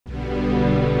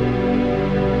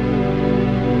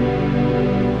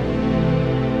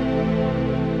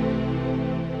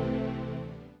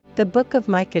The book of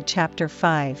Micah chapter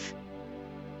 5.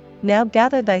 Now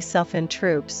gather thyself in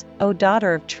troops, O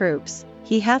daughter of troops,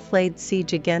 he hath laid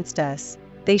siege against us,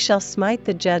 they shall smite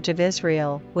the judge of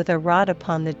Israel with a rod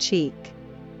upon the cheek.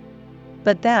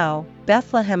 But thou,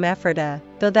 Bethlehem Ephratah,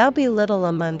 though thou be little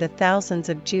among the thousands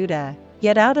of Judah,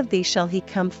 yet out of thee shall he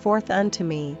come forth unto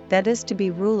me that is to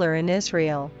be ruler in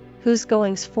Israel, whose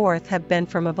goings forth have been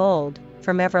from of old,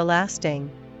 from everlasting.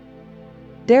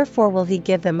 Therefore will he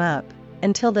give them up,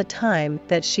 until the time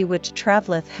that she which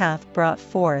travelleth hath brought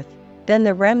forth, then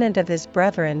the remnant of his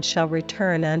brethren shall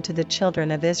return unto the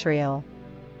children of Israel.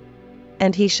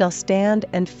 And he shall stand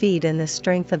and feed in the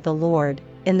strength of the Lord,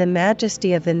 in the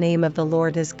majesty of the name of the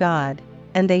Lord his God,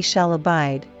 and they shall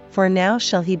abide, for now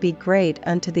shall he be great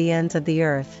unto the ends of the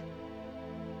earth.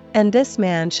 And this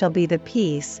man shall be the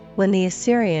peace, when the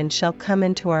Assyrian shall come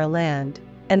into our land,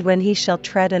 and when he shall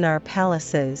tread in our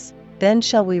palaces, then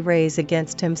shall we raise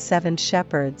against him 7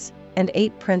 shepherds, and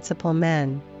 8 principal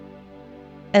men.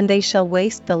 And they shall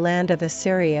waste the land of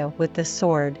Assyria with the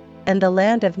sword, and the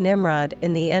land of Nimrod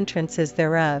in the entrances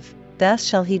thereof. Thus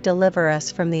shall he deliver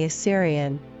us from the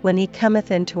Assyrian, when he cometh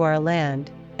into our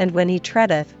land, and when he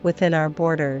treadeth within our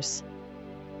borders.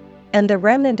 And the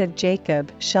remnant of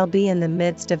Jacob shall be in the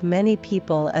midst of many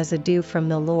people as a dew from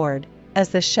the Lord, as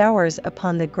the showers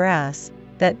upon the grass,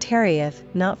 that tarrieth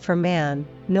not for man,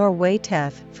 nor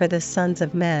waiteth for the sons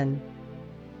of men.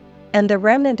 And the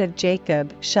remnant of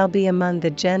Jacob shall be among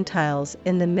the Gentiles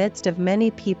in the midst of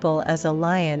many people as a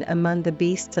lion among the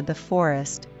beasts of the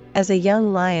forest, as a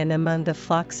young lion among the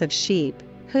flocks of sheep,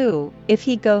 who, if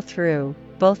he go through,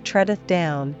 both treadeth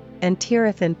down, and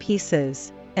teareth in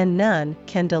pieces, and none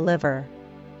can deliver.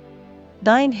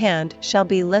 Thine hand shall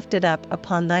be lifted up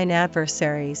upon thine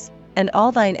adversaries, and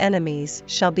all thine enemies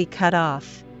shall be cut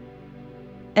off.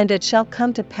 And it shall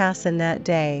come to pass in that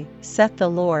day, saith the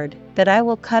Lord, that I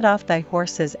will cut off thy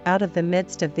horses out of the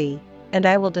midst of thee, and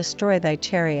I will destroy thy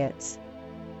chariots.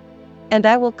 And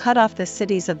I will cut off the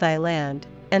cities of thy land,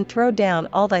 and throw down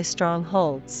all thy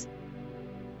strongholds.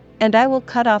 And I will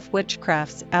cut off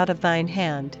witchcrafts out of thine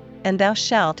hand, and thou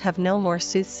shalt have no more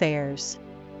soothsayers.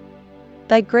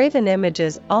 Thy graven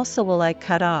images also will I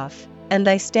cut off, and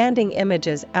thy standing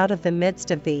images out of the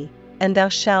midst of thee, and thou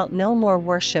shalt no more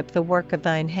worship the work of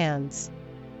thine hands.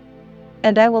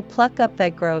 And I will pluck up thy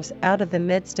groves out of the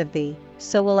midst of thee,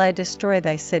 so will I destroy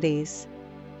thy cities.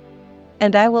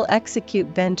 And I will execute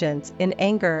vengeance in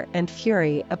anger and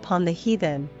fury upon the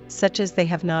heathen, such as they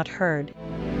have not heard.